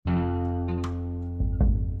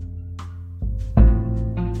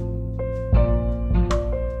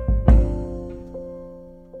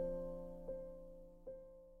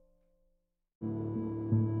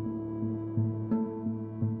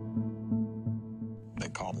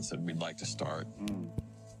called and said, we'd like to start.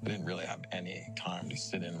 I didn't really have any time to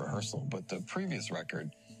sit in rehearsal, but the previous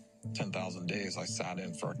record, 10,000 Days, I sat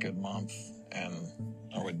in for a good month, and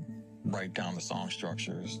I would write down the song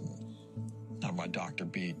structures and have my doctor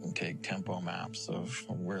beat and take tempo maps of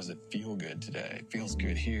where does it feel good today? It feels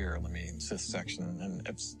good here. Let me this section. And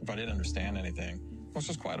if I didn't understand anything, which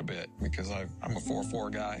was quite a bit, because I'm a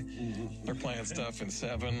 4/4 guy. They're playing stuff in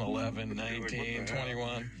 7, 11, 19,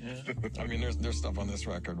 21. I mean, there's stuff on this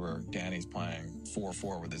record where Danny's playing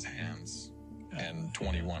 4/4 with his hands and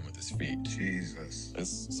 21 with his feet. Jesus.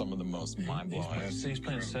 It's some of the most mind-blowing. He's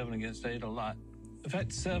playing 7 against 8 a lot. In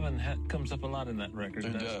fact, 7 comes up a lot in that record.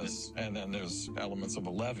 It does. And then there's elements of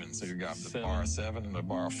 11. So you got the bar 7 and the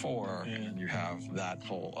bar 4, and you have that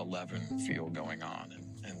whole 11 feel going on.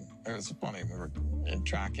 And it was funny, we were in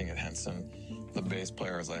tracking at Henson, the bass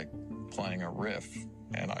player was like playing a riff,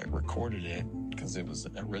 and I recorded it because it was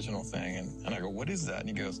an original thing. And I go, what is that? And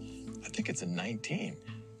he goes, I think it's a 19.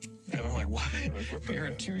 And I'm like, what?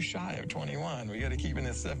 You're 2 shy of 21. We got to keep in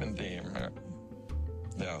this 7 theme.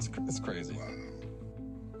 Yeah, it's crazy. Wow.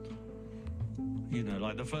 You know,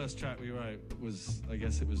 like the first track we wrote was, I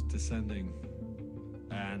guess it was Descending.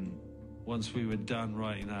 And once we were done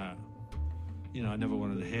writing that, you know, I never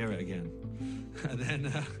wanted to hear it again. And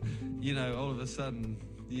then, you know, all of a sudden,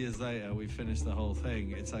 years later, we finished the whole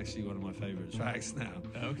thing. It's actually one of my favorite tracks now.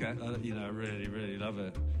 Okay. You know, I really, really love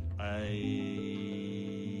it. I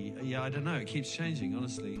don't know. It keeps changing,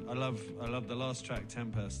 honestly. I love the last track,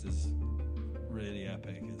 Tempest, is really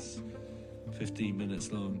epic. It's 15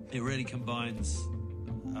 minutes long. It really combines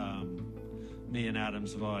me and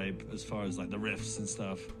Adam's vibe as far as like the riffs and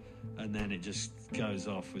stuff, and then it just goes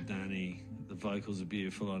off with Danny. The vocals are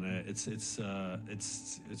beautiful on it. It's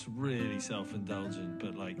really self-indulgent,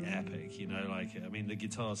 but like epic. You know, like I mean, the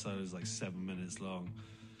guitar solo is like 7 minutes long.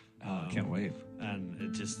 I can't wait. And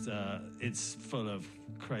it just it's full of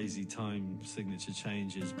crazy time signature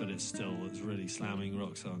changes, but it's really slamming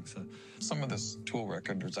rock song. So some of this Tool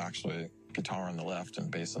record, there's actually guitar on the left and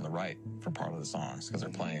bass on the right for part of the songs because they're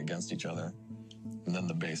playing against each other, and then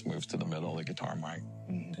the bass moves to the middle, the guitar mic.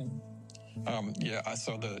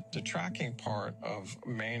 So the tracking part of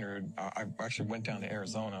Maynard, I actually went down to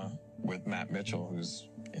Arizona with Matt Mitchell, who's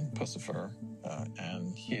in Pussifer,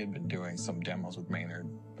 and he had been doing some demos with Maynard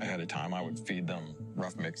ahead of time. I would feed them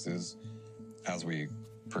rough mixes as we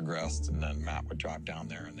progressed, and then Matt would drive down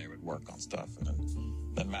there and they would work on stuff. And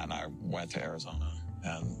then Matt and I went to Arizona,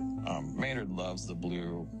 and Maynard loves the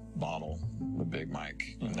blue bottle, the big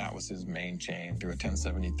mic, and that was his main chain through a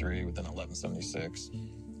 1073 with an 1176.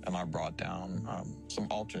 And I brought down some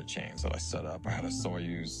alternate chains that I set up. I had a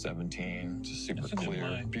Soyuz 17, just super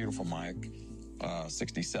clear, beautiful mic.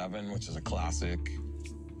 67, which is a classic.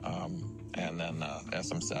 And then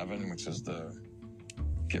SM7, which is the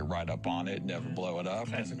get right up on it, never blow it up.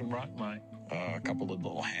 Classic rock mic. A couple of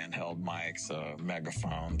little handheld mics,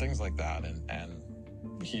 megaphone, things like that. And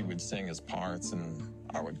he would sing his parts, and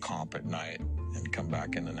I would comp at night and come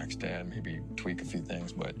back in the next day and maybe tweak a few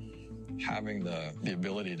things. But having the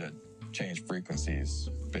ability to change frequencies,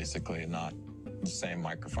 basically, not the same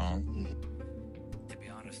microphone. To be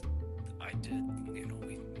honest, I did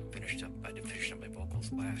finish up my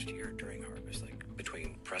vocals last year during Harvest, like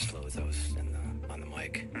between press flow with those and on the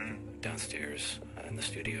mic downstairs in the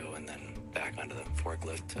studio, and then back onto the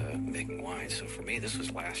forklift making wine. So for me, this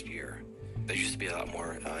was last year. There used to be a lot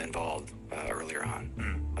more involved earlier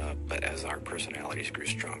on, but as our personalities grew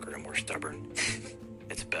stronger and more stubborn,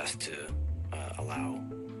 it's best to allow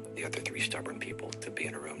the other 3 stubborn people to be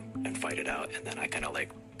in a room and fight it out, and then I kind of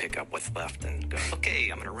like pick up what's left and go, okay,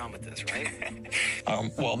 I'm gonna run with this, right?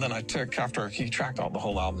 Well, then I took, after he tracked out the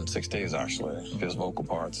whole album in 6 days, actually, his vocal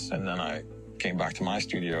parts, and then I came back to my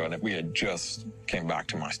studio, and we had just came back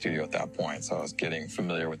to my studio at that point, so I was getting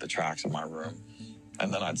familiar with the tracks in my room.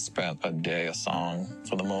 And then I'd spent a day a song,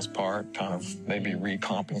 for the most part, kind of maybe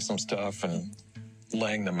recomping some stuff and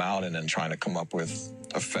laying them out, and then trying to come up with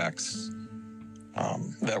effects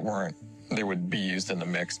that they would be used in the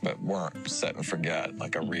mix, but weren't set and forget,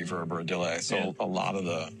 like a reverb or a delay. So a lot of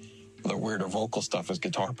the weirder vocal stuff is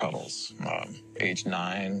guitar pedals.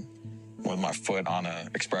 H9 with my foot on an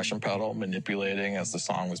expression pedal, manipulating as the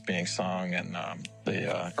song was being sung, and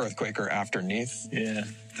the Earthquaker Afterneath. Yeah.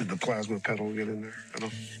 Did the plasma pedal get in there?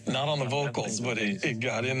 Not on the vocals, but it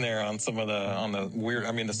got in there on some of the weird.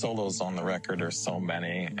 I mean, the solos on the record, there's so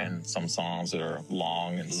many, and some songs that are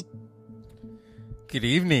long. And good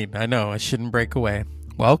evening. I know I shouldn't break away.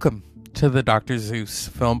 Welcome to the Dr. Zeus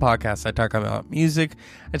Film Podcast. I talk about music.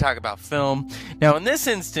 I talk about film. Now, in this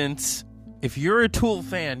instance, if you're a Tool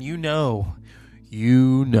fan, you know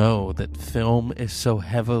you know that film is so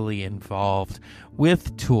heavily involved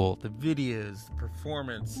with Tool, the videos, the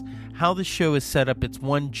performance, how the show is set up. It's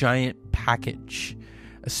one giant package,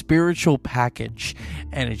 a spiritual package.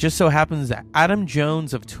 And it just so happens that Adam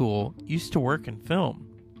Jones of Tool used to work in film.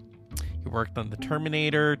 He worked on the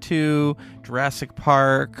Terminator 2, Jurassic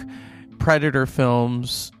Park, Predator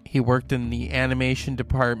films. He worked in the animation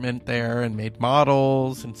department there and made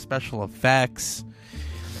models and special effects.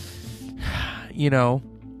 You know,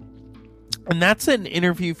 and that's an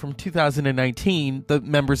interview from 2019, the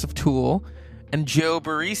members of Tool and Joe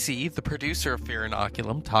Barresi, the producer of Fear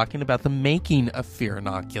Inoculum, talking about the making of Fear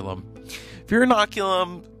Inoculum. Fear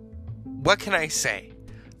Inoculum, what can I say?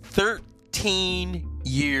 13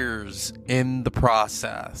 years in the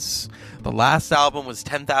process. The last album was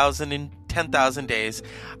 10,000 Days.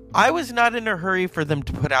 I was not in a hurry for them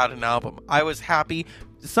to put out an album. I was happy.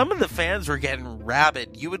 Some of the fans were getting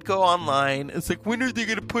rabid. You would go online. It's like, when are they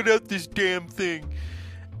going to put out this damn thing?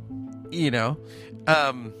 You know, it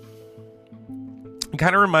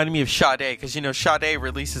kind of reminded me of Sade, because, you know, Sade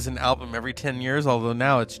releases an album every 10 years, although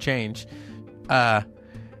now it's changed.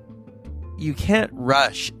 You can't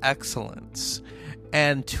rush excellence.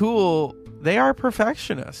 And Tool, they are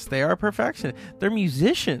perfectionists. They're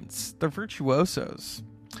musicians. They're virtuosos.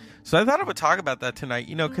 So I thought I would talk about that tonight,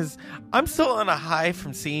 you know, because I'm still on a high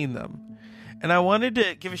from seeing them. And I wanted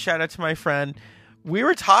to give a shout out to my friend. We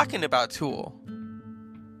were talking about Tool.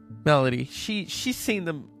 Melody, she's seen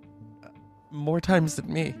them more times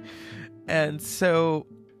than me. And so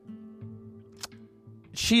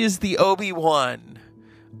she is the Obi-Wan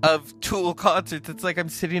of Tool concerts. It's like I'm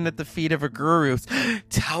sitting at the feet of a guru.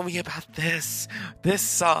 Tell me about this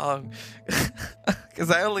song. Because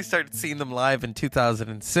I only started seeing them live in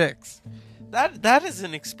 2006. That is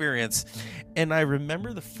an experience. And I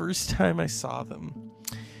remember the first time I saw them.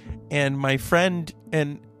 And my friend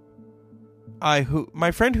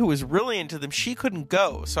who was really into them, she couldn't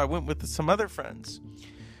go. So I went with some other friends.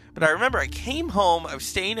 But I remember I came home. I was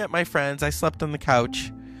staying at my friend's. I slept on the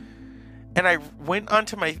couch. And I went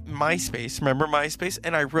onto my MySpace, remember MySpace?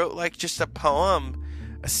 And I wrote like just a poem,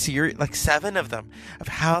 a series, like 7 of them, of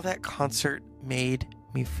how that concert made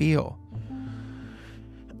me feel.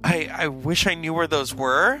 I wish I knew where those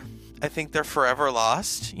were. I think they're forever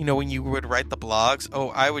lost. You know, when you would write the blogs,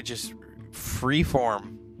 I would just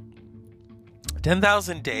freeform.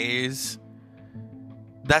 10,000 Days.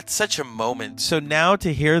 That's such a moment. So now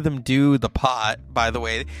to hear them do The Pot, by the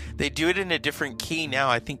way, they do it in a different key now,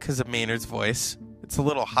 I think because of Maynard's voice. It's a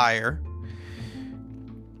little higher.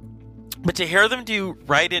 But to hear them do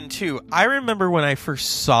Right In 2, I remember when I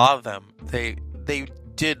first saw them, they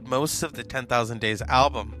did most of the 10,000 Days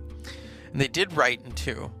album. And they did Right In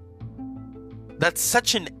 2. That's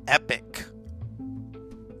such an epic.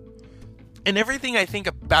 And everything I think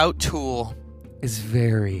about Tool is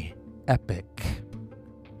very epic.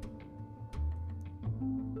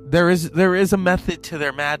 There is a method to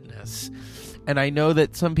their madness. And I know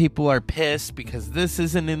that some people are pissed because this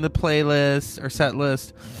isn't in the playlist or set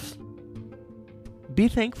list. Be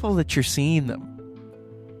thankful that you're seeing them.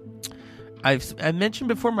 I mentioned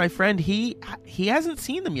before, my friend, he hasn't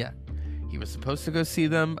seen them yet. He was supposed to go see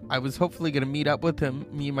them. I was hopefully going to meet up with him,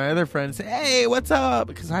 me and my other friends, say, hey, what's up?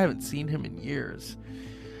 Because I haven't seen him in years.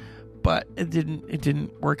 But it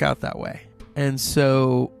didn't work out that way. And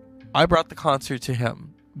so I brought the concert to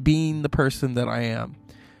him, being the person that I am,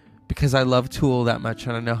 because I love Tool that much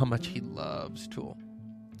and I know how much he loves Tool.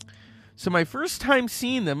 So my first time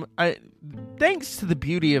seeing them, thanks to the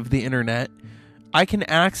beauty of the internet, I can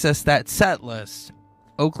access that set list.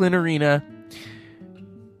 Oakland Arena,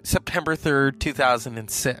 September 3rd,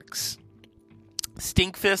 2006.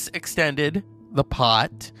 Stinkfist Extended, The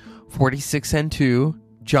Pot, 46N2,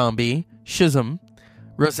 Zombie, Schism,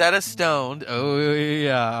 Rosetta Stone, oh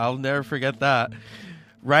yeah, I'll never forget that.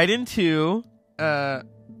 Right In 2,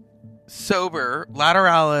 Sober,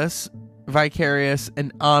 Lateralis, Vicarious,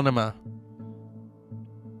 and Anima.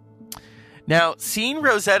 Now, seeing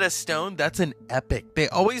Rosetta Stone, that's an epic. They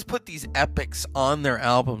always put these epics on their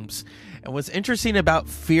albums. And what's interesting about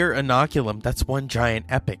Fear Inoculum, that's one giant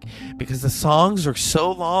epic. Because the songs are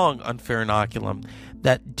so long on Fear Inoculum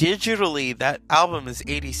that digitally, that album is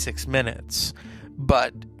 86 minutes.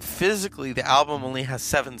 But physically, the album only has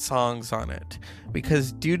 7 songs on it.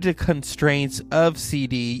 Because due to constraints of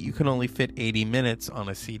CD, you can only fit 80 minutes on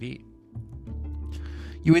a CD.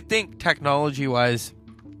 You would think, technology-wise,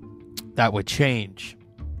 that would change.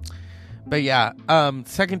 But yeah,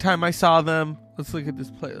 second time I saw them, let's look at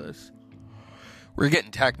this playlist. We're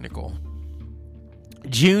getting technical.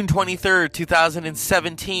 June 23rd,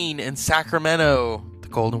 2017 in Sacramento, the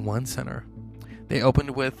Golden One Center. They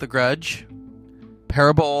opened with The Grudge,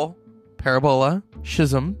 Parabola,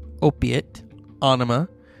 Schism, Opiate, Anima,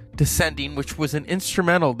 Descending, which was an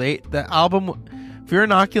instrumental. The album Fear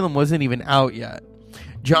Inoculum wasn't even out yet.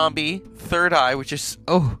 Zombie, Third Eye, which is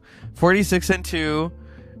 46 and 2,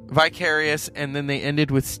 Vicarious, and then they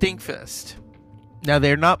ended with Stinkfist. Now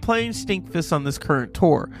they're not playing Stinkfist on this current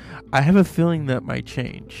tour. I have a feeling that might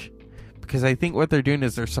change, because I think what they're doing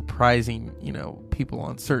is they're surprising, people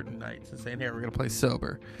on certain nights and saying, "Hey, we're gonna play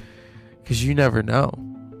sober," because you never know.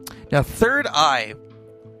 Now, Third Eye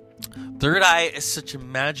is such a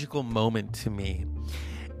magical moment to me.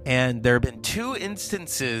 And there have been 2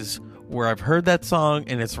 instances where I've heard that song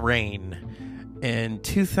and it's rain. In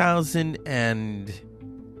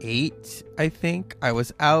 2008, I think, I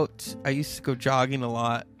was out. I used to go jogging a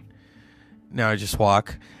lot. Now I just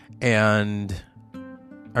walk. And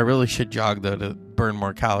I really should jog, though, to burn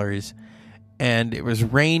more calories. And it was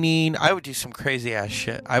raining. I would do some crazy ass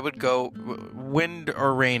shit. I would go, wind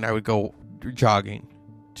or rain, I would go jogging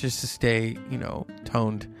just to stay,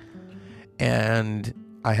 toned. And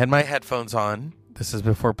I had my headphones on. This is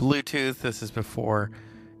before Bluetooth. This is before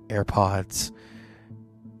AirPods.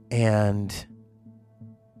 And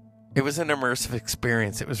it was an immersive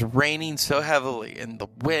experience. It was raining so heavily and the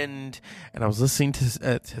wind. And I was listening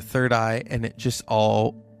to Third Eye, and it just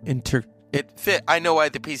all it fit. I know why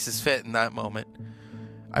the pieces fit in that moment.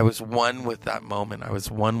 I was one with that moment. I was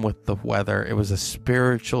one with the weather. It was a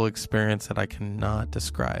spiritual experience that I cannot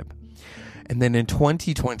describe. And then in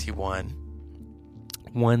 2021,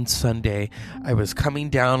 one Sunday, I was coming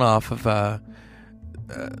down off of I'll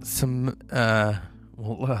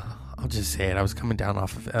just say it. I was coming down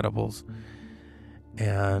off of edibles,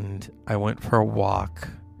 and I went for a walk,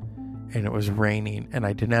 and it was raining, and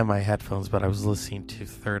I didn't have my headphones, but I was listening to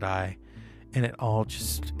Third Eye. And it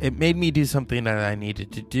made me do something that I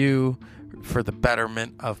needed to do for the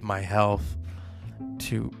betterment of my health,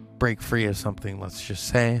 to break free of something, let's just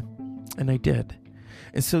say. And I did.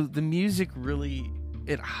 And so the music really,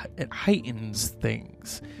 it heightens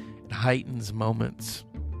things. It heightens moments.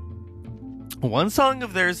 One song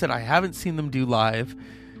of theirs that I haven't seen them do live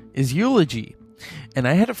is Eulogy. And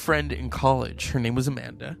I had a friend in college. Her name was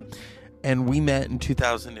Amanda. And we met in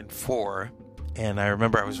 2004. And I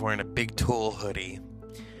remember I was wearing a big Tool hoodie,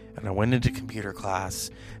 and I went into computer class,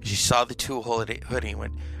 and she saw the Tool hoodie and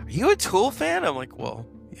went, "Are you a Tool fan?" I'm like, "Well,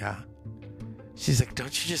 yeah." She's like,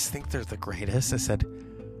 "Don't you just think they're the greatest?" I said,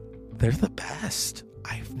 "They're the best.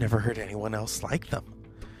 I've never heard anyone else like them."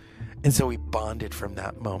 And so we bonded from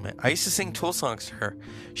that moment. I used to sing Tool songs to her.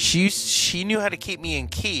 She knew how to keep me in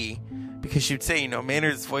key, because she would say,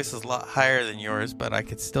 Maynard's voice is a lot higher than yours, but I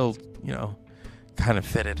could still, kind of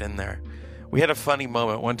fit it in there. We had a funny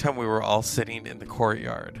moment. One time we were all sitting in the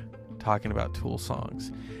courtyard talking about Tool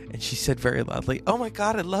songs, and she said very loudly, "Oh my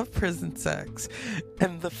God, I love Prison Sex."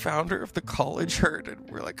 And the founder of the college heard it.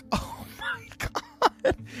 We're like, "Oh my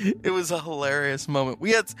God." It was a hilarious moment.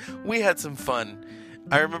 We had some fun.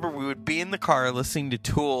 I remember we would be in the car listening to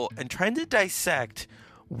Tool and trying to dissect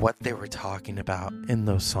what they were talking about in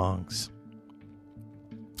those songs.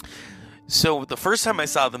 So the first time I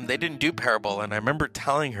saw them, they didn't do Parabola, and I remember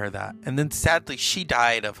telling her that. And then sadly, she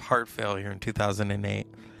died of heart failure in 2008.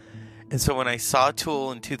 And so when I saw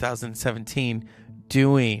Tool in 2017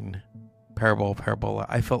 doing Parabola,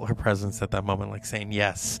 I felt her presence at that moment, like saying,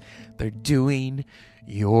 yes, they're doing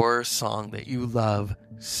your song that you love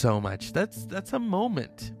so much. That's a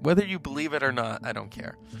moment. Whether you believe it or not, I don't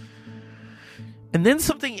care. And then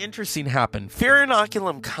something interesting happened. Fear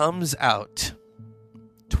Inoculum comes out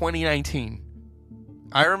 2019.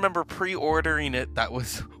 I remember pre-ordering it. That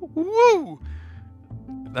was woo.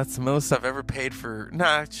 That's the most I've ever paid for. No,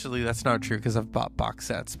 actually, that's not true, because I've bought box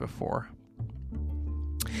sets before.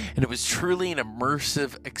 And it was truly an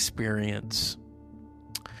immersive experience.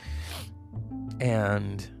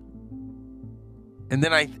 And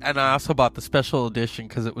then I also bought the special edition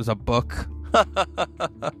because it was a book.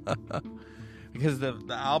 Because the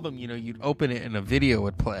album, you'd open it and a video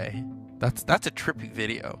would play. That's a trippy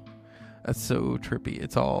video. That's so trippy.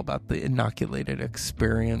 It's all about the inoculated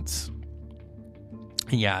experience.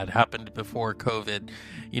 Yeah, it happened before COVID.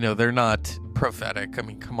 They're not prophetic. I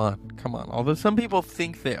mean, come on. Although some people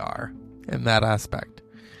think they are in that aspect.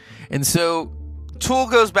 And so Tool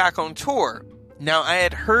goes back on tour. Now, I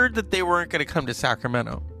had heard that they weren't going to come to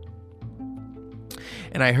Sacramento.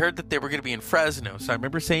 And I heard that they were going to be in Fresno. So I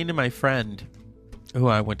remember saying to my friend, who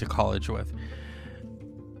I went to college with,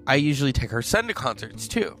 I usually take her son to concerts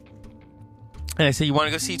too. And I said, "You want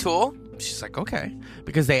to go see Tool?" She's like, "Okay."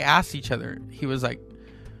 Because they asked each other. He was like,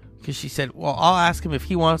 because she said, "Well, I'll ask him if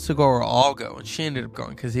he wants to go or I'll go." And she ended up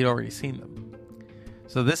going because he'd already seen them.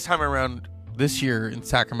 So this time around, this year in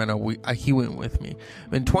Sacramento, he went with me.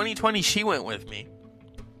 In 2020, she went with me.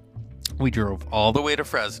 We drove all the way to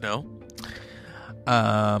Fresno.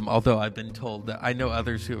 Although I've been told that I know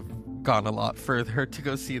others who have gone a lot further to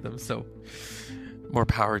go see them, so more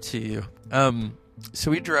power to you.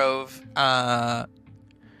 So we drove. They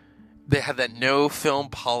had that no film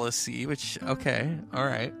policy, which, okay, all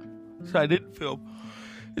right. So I didn't film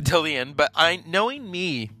until the end. But knowing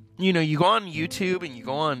me, you know, you go on YouTube and you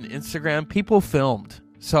go on Instagram, people filmed.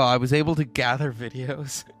 So I was able to gather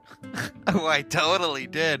videos. Oh, I totally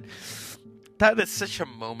did. That is such a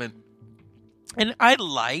moment. And I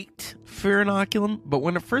liked Fear Inoculum, but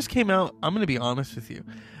when it first came out, I'm going to be honest with you,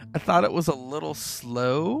 I thought it was a little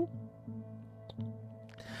slow.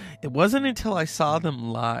 It wasn't until I saw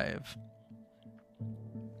them live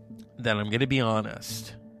that I'm going to be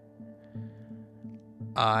honest.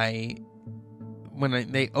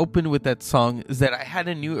 When they opened with that song, is that I had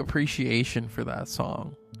a new appreciation for that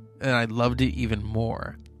song, and I loved it even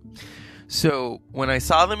more. So when I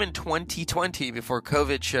saw them in 2020, before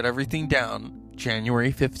COVID shut everything down,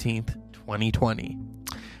 January 15th, 2020,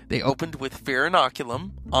 they opened with Fear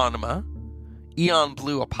Inoculum, Anima, Eon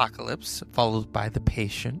Blue Apocalypse, followed by The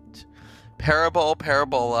Patient,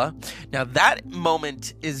 Parabola. Now that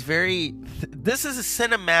moment is this is a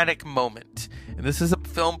cinematic moment. And this is a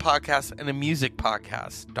film podcast and a music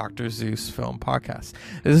podcast, Dr. Zeus Film Podcast.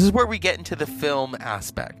 This is where we get into the film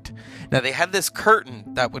aspect. Now they had this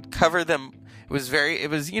curtain that would cover them. It was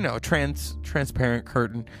transparent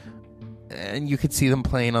curtain, and you could see them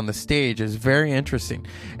playing on the stage. It was very interesting.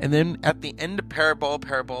 And then at the end of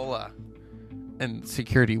Parabola, and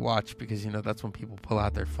security watch, because that's when people pull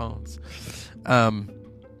out their phones.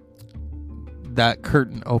 That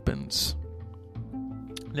curtain opens.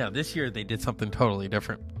 Now, this year they did something totally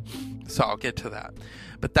different, so I'll get to that.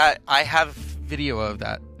 But that I have video of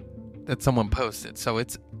that someone posted, so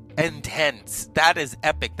it's intense. That is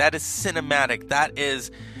epic. That is cinematic. That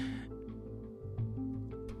is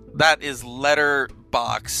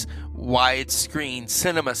letterbox, widescreen,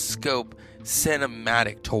 CinemaScope,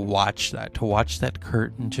 cinematic to watch that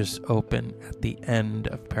curtain just open at the end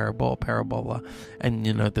of Parabola, and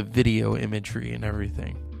the video imagery and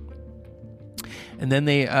everything. And then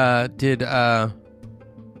they did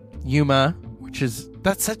Yuma, which is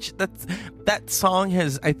that song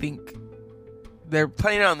has, I think, they're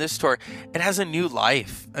playing it on this tour. It has a new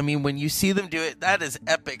life. I mean, when you see them do it, that is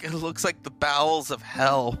epic. It looks like the bowels of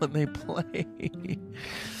hell when they play.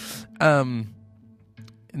 And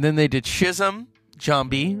then they did Schism,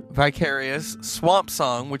 Zombie, Vicarious, Swamp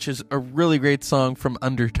Song, which is a really great song from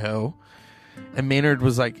Undertow. And Maynard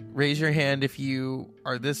was like, raise your hand if you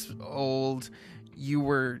are this old. You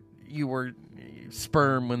were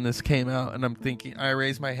sperm when this came out. And I'm thinking, I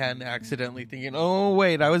raised my hand accidentally thinking, oh,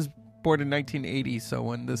 wait, I was born in 1980. So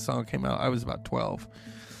when this song came out, I was about 12.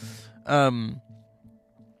 Then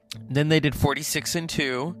they did 46 and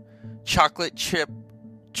 2, Chocolate Chip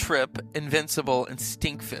Trip, Invincible, and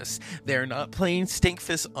Stinkfist. They're not playing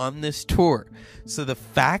Stinkfist on this tour. So the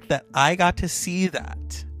fact that I got to see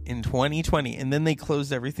that in 2020, and then they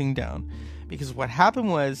closed everything down, because what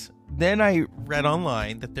happened was, then I read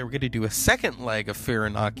online that they were going to do a second leg of Fear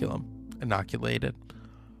Inoculum, Inoculated.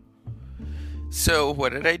 So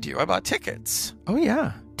what did I do? I bought tickets. Oh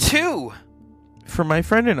yeah, 2 for my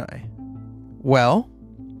friend and I. Well,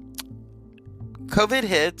 COVID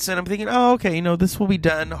hits, and I'm thinking, oh, okay, this will be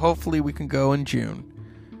done. Hopefully we can go in June.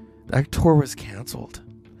 That tour was canceled.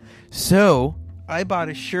 So I bought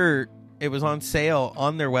a shirt. It was on sale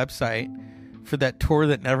on their website for that tour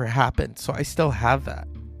that never happened. So I still have that.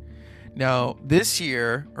 Now, this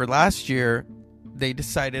year, or last year, they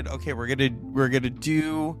decided, okay, we're gonna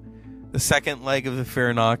do the second leg of the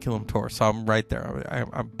Fear Inoculum tour. So I'm right there. I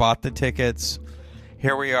bought the tickets.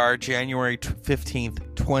 Here we are, January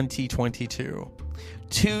 15th, 2022.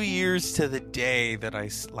 2 years to the day that I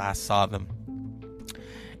last saw them.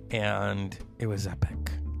 And it was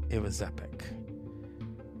epic. It was epic.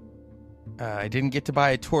 I didn't get to buy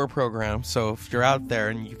a tour program, so if you're out there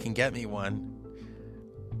and you can get me one,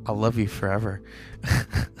 I'll love you forever.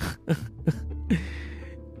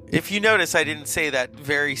 If you notice, I didn't say that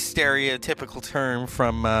very stereotypical term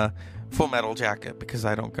from Full Metal Jacket, because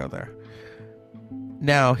I don't go there.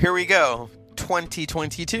 Now, here we go.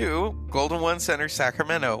 2022, Golden One Center,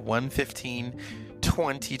 Sacramento,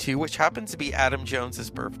 1/15/22, which happens to be Adam Jones's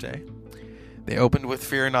birthday. They opened with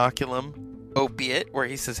Fear Inoculum, Opiate, where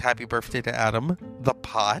he says happy birthday to Adam, The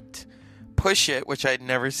Pot, Push It, which I'd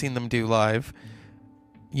never seen them do live,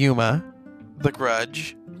 Yuma, The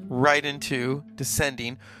Grudge, right into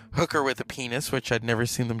Descending, Hooker with a Penis, which I'd never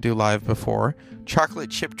seen them do live before, Chocolate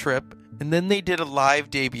Chip Trip, and then they did a live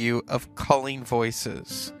debut of Culling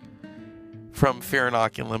Voices from Fear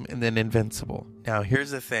Inoculum, and then Invincible. Now,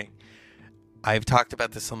 here's the thing. I've talked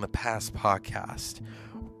about this on the past podcast.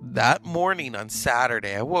 That morning on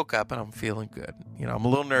Saturday, I woke up and I'm feeling good. You know, I'm a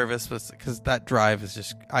little nervous because that drive is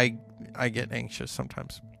just, I get anxious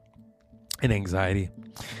sometimes and anxiety.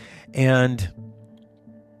 And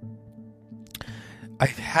I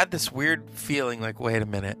had this weird feeling like, wait a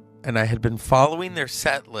minute. And I had been following their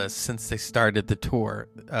set list since they started the tour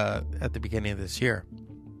at the beginning of this year.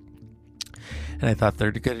 And I thought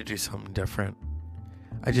they're going to do something different.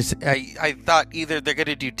 I thought either they're going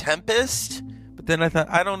to do Tempest, but then I thought,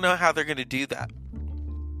 I don't know how they're going to do that.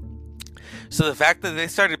 So the fact that they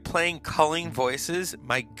started playing Culling Voices,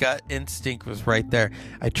 my gut instinct was right there.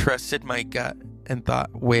 I trusted my gut and thought,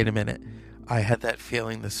 wait a minute. I had that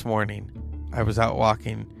feeling this morning. I was out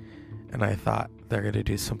walking and I thought they're going to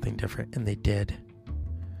do something different, and they did.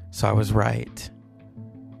 So I was right.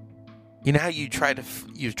 You know how you try to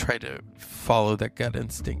follow that gut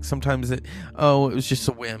instinct. Sometimes it was just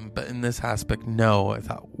a whim, but in this aspect, no. I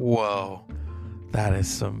thought, whoa, that is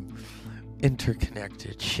some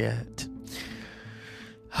interconnected shit.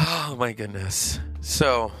 Oh my goodness.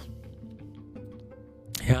 So,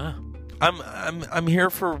 yeah, I'm here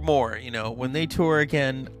for more. You know, when they tour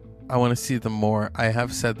again, I want to see them more. I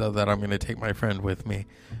have said though that I'm going to take my friend with me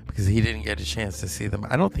because he didn't get a chance to see them.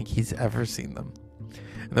 I don't think he's ever seen them.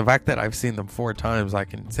 And the fact that I've seen them 4 times, I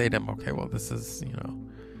can say to him, okay, well, this is, you know,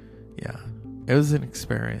 yeah, it was an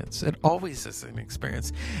experience. It always is an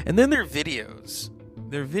experience. And then their videos,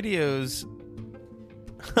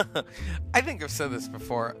 I think I've said this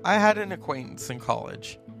before. I had an acquaintance in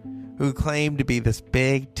college who claimed to be this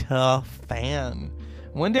big, tough fan.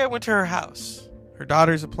 One day I went to her house. Her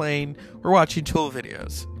daughters are playing. We're watching Tool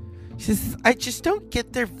videos. She says, I just don't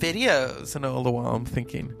get their videos. And all the while I'm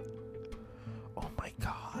thinking, oh my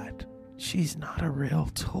God, she's not a real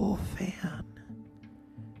Tool fan.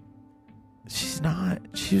 She's not.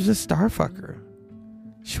 She was a starfucker.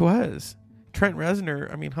 She was. Trent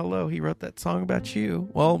Reznor, I mean, hello, he wrote that song about you.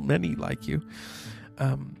 Well, many like you.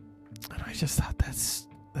 And I just thought that's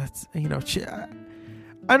you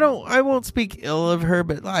know, I won't speak ill of her,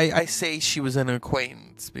 but I say she was an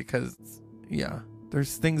acquaintance because, yeah,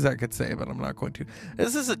 there's things I could say, but I'm not going to.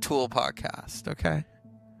 This is a Tool podcast, okay?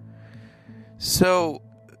 So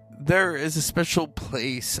there is a special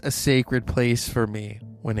place, a sacred place for me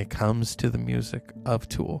when it comes to the music of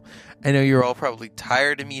Tool. I know you're all probably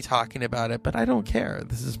tired of me talking about it, but I don't care.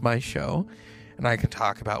 This is my show, and I can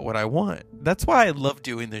talk about what I want. That's why I love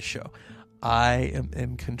doing this show. I am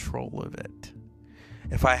in control of it.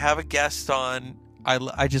 If I have a guest on,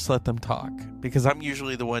 I just let them talk, because I'm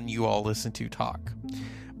usually the one you all listen to talk.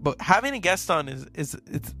 But having a guest on it's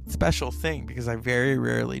a special thing, because I very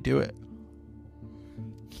rarely do it.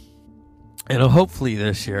 And hopefully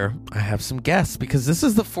this year I have some guests, because this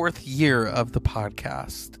is the 4th year of the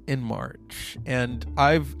podcast in March. And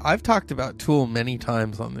I've talked about Tool many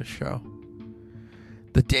times on this show.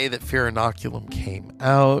 The day that Fear Inoculum came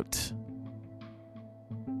out.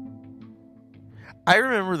 I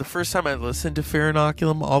remember the first time I listened to Fear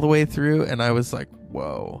Inoculum all the way through, and I was like,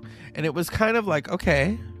 whoa. And it was kind of like,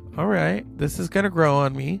 okay, all right, this is going to grow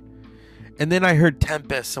on me. And then I heard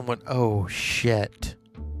Tempest and went, oh, shit.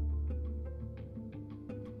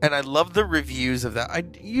 And I love the reviews of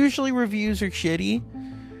that. Usually reviews are shitty.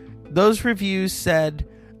 Those reviews said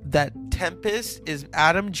that Tempest is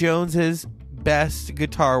Adam Jones's best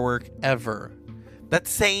guitar work ever. That's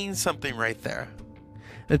saying something right there.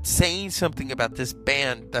 That's saying something about this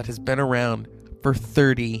band that has been around for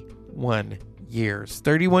 31 years.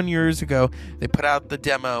 31 years ago, they put out the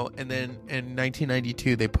demo, and then in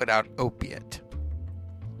 1992, they put out Opiate.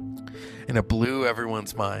 And it blew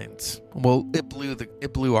everyone's minds. Well, it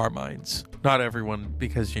blew our minds. Not everyone,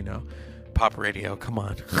 because, you know, pop radio, come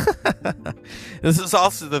on. This is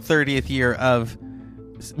also the 30th year of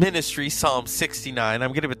Ministry, Psalm 69. I'm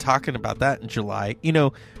going to be talking about that in July. You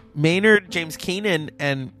know, Maynard, James Keenan,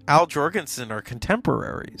 and Al Jourgensen are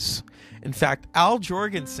contemporaries. In fact, Al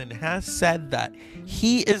Jourgensen has said that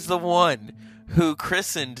he is the one who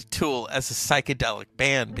christened Tool as a psychedelic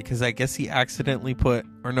band, because I guess he accidentally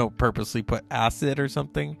purposely put acid or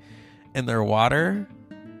something in their water,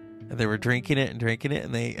 and they were drinking it, and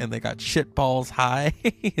they got shit balls high,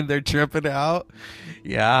 and they're tripping out.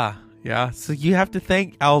 Yeah. So you have to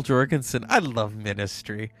thank Al Jourgensen. I love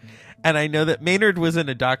Ministry. And I know that Maynard was in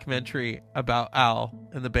a documentary about Al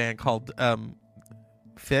and the band called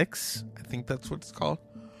Fix. I think that's what it's called.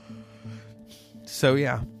 So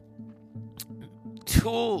yeah.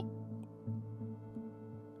 Tool,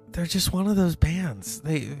 they're just one of those bands.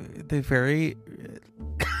 They very.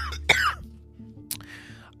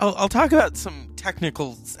 I'll talk about some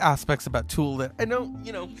technical aspects about Tool that I know,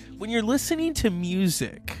 when you're listening to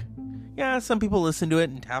music, yeah, some people listen to it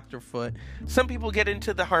and tap their foot. Some people get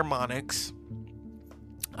into the harmonics.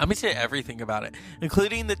 I'm going to say everything about it,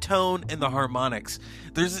 including the tone and the harmonics.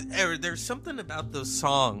 There's something about those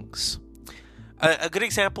songs. A good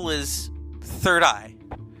example is Third Eye,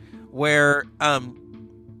 where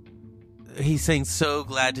he sings, "So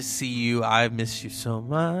glad to see you, I've missed you so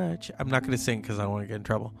much." I'm not going to sing because I don't want to get in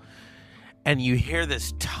trouble. And you hear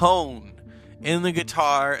this tone in the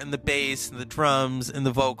guitar and the bass and the drums and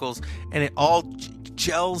the vocals, and it all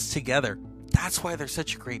gels together. That's why they're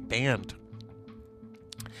such a great band.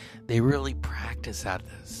 They really practice at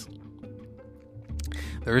this.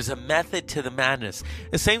 There is a method to the madness.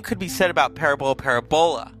 The same could be said about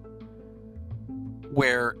Parabola,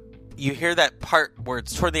 where you hear that part where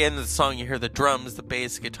it's toward the end of the song, you hear the drums, the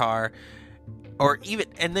bass, guitar,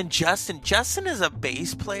 and then Justin as a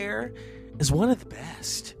bass player is one of the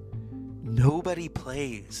best. Nobody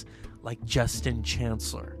plays like Justin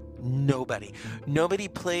Chancellor. Nobody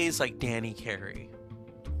plays like Danny Carey.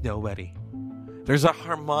 Nobody. There's a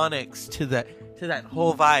harmonics to that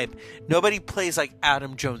whole vibe. Nobody plays like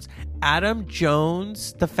Adam Jones. Adam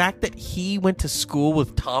Jones, the fact that he went to school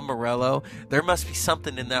with Tom Morello, there must be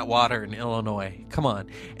something in that water in Illinois. Come on.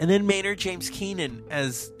 And then Maynard James Keenan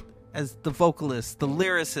as the vocalist, the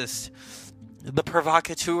lyricist, the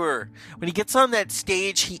provocateur. When he gets on that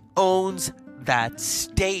stage, he owns that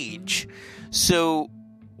stage. So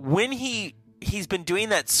when he's been doing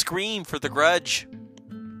that scream for The Grudge,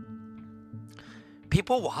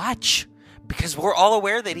 people watch. Because we're all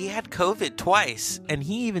aware that he had COVID twice. And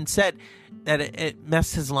he even said that it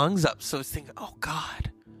messed his lungs up. So I was thinking, oh,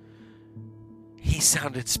 God. He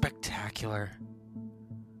sounded spectacular.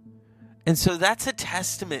 And so that's a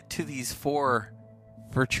testament to these four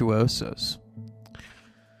virtuosos.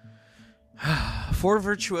 4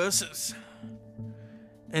 virtuosos.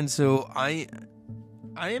 And so I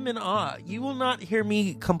am in awe. You will not hear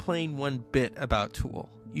me complain one bit about Tool.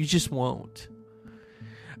 You just won't.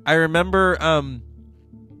 I remember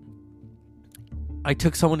I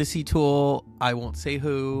took someone to see Tool, I won't say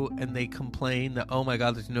who, and they complained that, oh my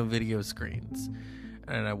God, there's no video screens.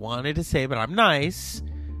 And I wanted to say, but I'm nice,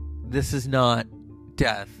 this is not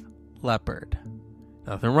Def Leppard.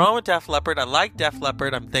 Nothing wrong with Def Leppard. I like Def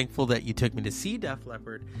Leppard. I'm thankful that you took me to see Def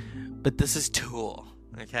Leppard. But this is Tool,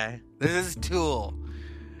 okay? This is Tool.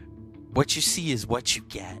 What you see is what you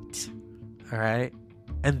get, all right?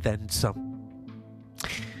 And then some.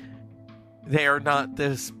 They are not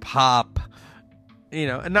this pop,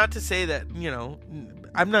 and not to say that,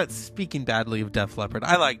 I'm not speaking badly of Def Leppard.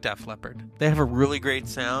 I like Def Leppard. They have a really great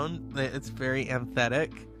sound. It's very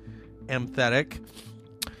aesthetic.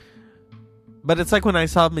 But it's like when I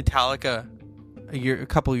saw Metallica a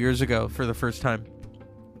couple years ago for the first time.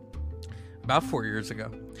 About 4 years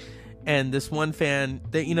ago. And this one fan,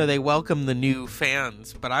 they welcome the new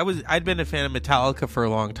fans, but I'd been a fan of Metallica for a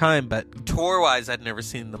long time, but tour-wise, I'd never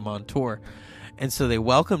seen them on tour. And so they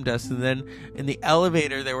welcomed us, and then in the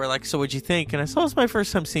elevator, they were like, "So what'd you think?" And I said, "Well, it's my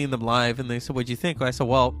first time seeing them live." And they said, "What'd you think?" And I said,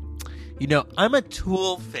 "Well, I'm a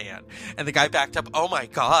Tool fan." And the guy backed up, "Oh my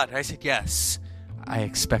God." And I said, "Yes, I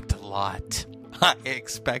expect a lot. I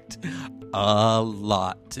expect a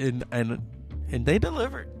lot." And they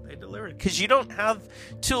delivered. Because you don't have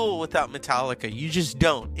Tool without Metallica. You just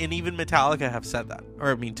don't. And even Metallica have said that.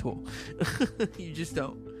 Tool. You just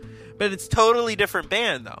don't. But it's totally different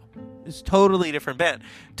band, though. It's totally different band.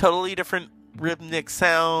 Totally different rhythmic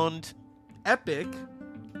sound. Epic.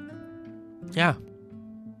 Yeah.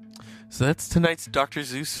 So that's tonight's Dr.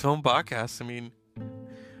 Zeus Film Podcast.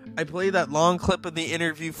 I played that long clip of the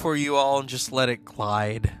interview for you all and just let it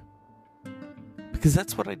glide. Because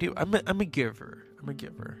that's what I do. I'm a giver.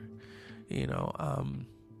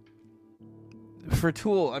 For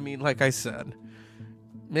Tool, like I said,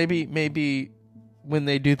 maybe when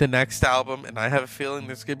they do the next album, and I have a feeling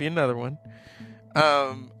there's going to be another one,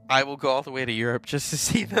 I will go all the way to Europe just to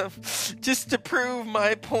see them, just to prove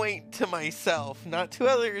my point to myself, not to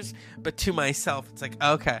others, but to myself. It's like,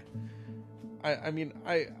 okay,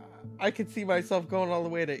 I could see myself going all the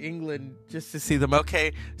way to England just to see them.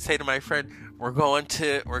 Okay, say to my friend, we're going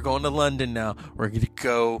to London now. We're going to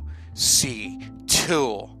go see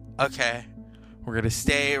Tool. Okay, we're going to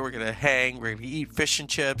stay. We're going to hang. We're going to eat fish and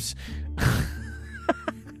chips,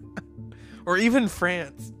 or even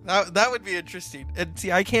France. That would be interesting. And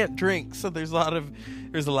see, I can't drink, so there's a lot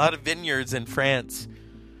of vineyards in France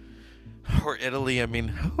or Italy.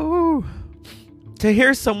 to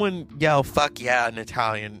hear someone yell "fuck yeah" in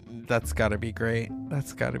Italian, that's got to be great.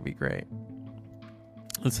 That's got to be great.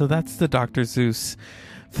 And so that's the Dr. Zeus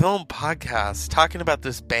Film Podcast, talking about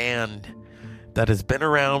this band that has been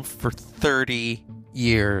around for 30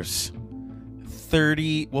 years.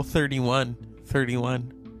 31.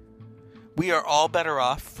 We are all better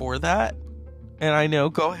off for that. And I know,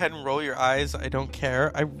 go ahead and roll your eyes. I don't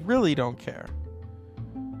care. I really don't care.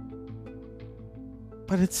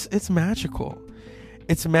 But it's magical.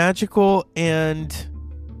 It's magical, and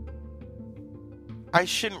I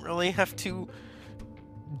shouldn't really have to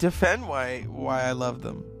defend why I love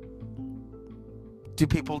them. Do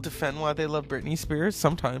people defend why they love Britney Spears?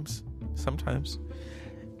 Sometimes.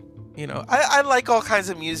 You know, I like all kinds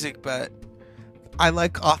of music, but I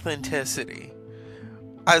like authenticity.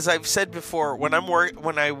 As I've said before, when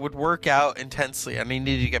I would work out intensely, and I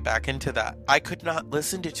needed to get back into that, I could not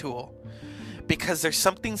listen to Tool because there's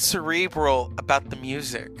something cerebral about the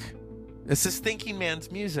music. This is thinking man's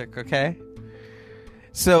music, okay?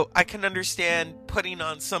 So I can understand putting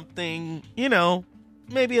on something, you know,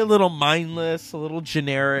 maybe a little mindless, a little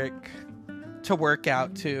generic to work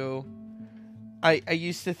out to. I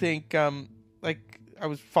used to think, like, I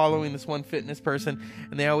was following this one fitness person,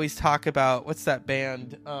 and they always talk about, what's that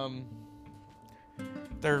band?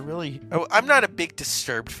 They're really... Oh, I'm not a big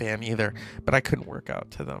Disturbed fan either, but I couldn't work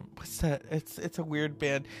out to them. What's that? It's a weird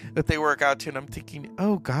band that they work out to, and I'm thinking,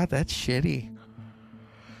 oh, God, that's shitty.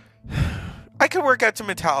 I could work out to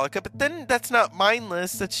Metallica, but then that's not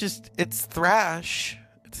mindless. That's just... It's thrash.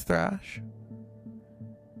 It's thrash.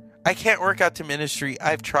 I can't work out to Ministry.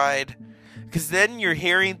 I've tried. Because then you're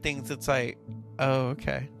hearing things that's like... Oh,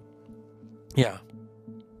 okay. Yeah.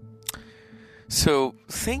 So,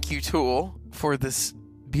 thank you, Tool, for this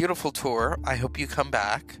beautiful tour. I hope you come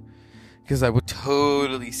back, because I would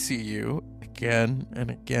totally see you again and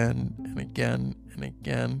again and again and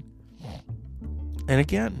again and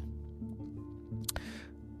again.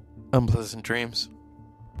 Unpleasant dreams.